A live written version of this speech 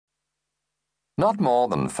Not more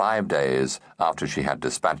than 5 days after she had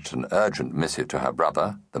dispatched an urgent missive to her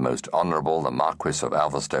brother, the Most Honourable the Marquis of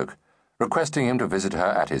Alverstoke, requesting him to visit her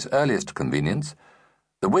at his earliest convenience,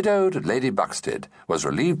 the widowed Lady Buxted was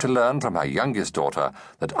relieved to learn from her youngest daughter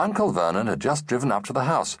that Uncle Vernon had just driven up to the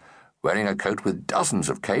house, wearing a coat with dozens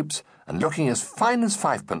of capes and looking as fine as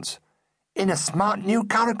fivepence. "In a smart new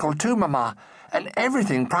curricle too, mamma, and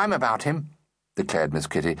everything prime about him," declared Miss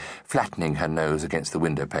Kitty, flattening her nose against the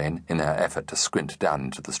window-pane in her effort to squint down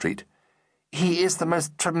into the street. "He is the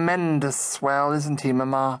most tremendous swell, isn't he,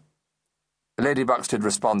 mamma?" Lady Buxted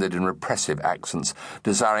responded in repressive accents,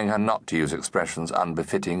 desiring her not to use expressions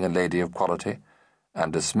unbefitting a lady of quality,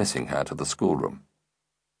 and dismissing her to the schoolroom.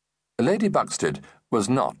 Lady Buxted was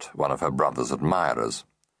not one of her brother's admirers,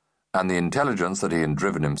 and the intelligence that he had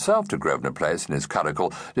driven himself to Grosvenor Place in his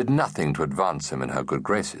curricle did nothing to advance him in her good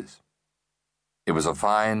graces. It was a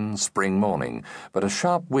fine spring morning, but a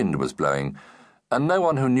sharp wind was blowing, and no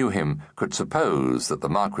one who knew him could suppose that the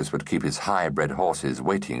Marquis would keep his high-bred horses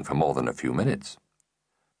waiting for more than a few minutes.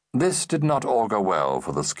 This did not augur well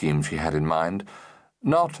for the scheme she had in mind,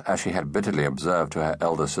 not, as she had bitterly observed to her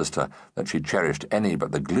elder sister, that she cherished any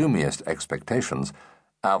but the gloomiest expectations,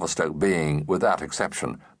 Alverstoke being, without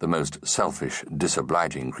exception, the most selfish,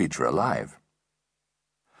 disobliging creature alive.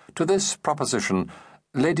 To this proposition,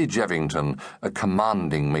 Lady Jevington, a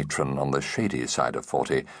commanding matron on the shady side of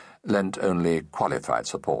 40, lent only qualified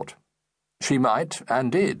support. She might,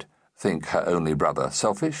 and did, think her only brother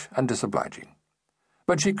selfish and disobliging,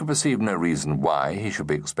 but she could perceive no reason why he should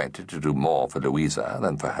be expected to do more for Louisa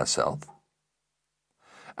than for herself.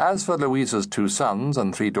 As for Louisa's 2 sons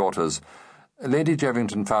and 3 daughters, Lady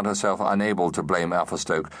Jevington found herself unable to blame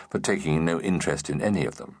Alverstoke for taking no interest in any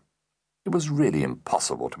of them. It was really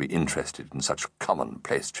impossible to be interested in such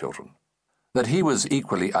commonplace children. That he was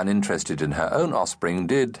equally uninterested in her own offspring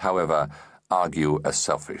did, however, argue a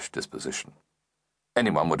selfish disposition.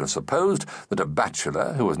 Anyone would have supposed that a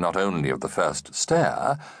bachelor who was not only of the first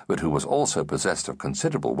stare, but who was also possessed of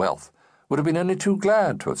considerable wealth, would have been only too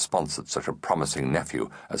glad to have sponsored such a promising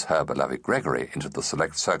nephew as her beloved Gregory into the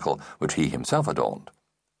select circle which he himself adorned,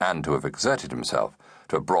 and to have exerted himself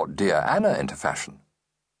to have brought dear Anna into fashion.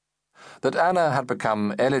 That Anna had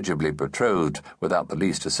become eligibly betrothed without the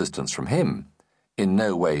least assistance from him in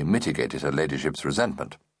no way mitigated her ladyship's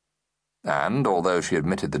resentment, and, although she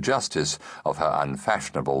admitted the justice of her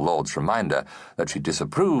unfashionable lord's reminder that she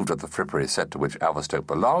disapproved of the frippery set to which Alverstoke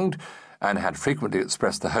belonged, and had frequently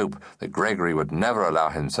expressed the hope that Gregory would never allow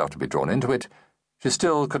himself to be drawn into it, she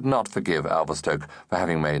still could not forgive Alverstoke for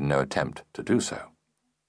having made no attempt to do so.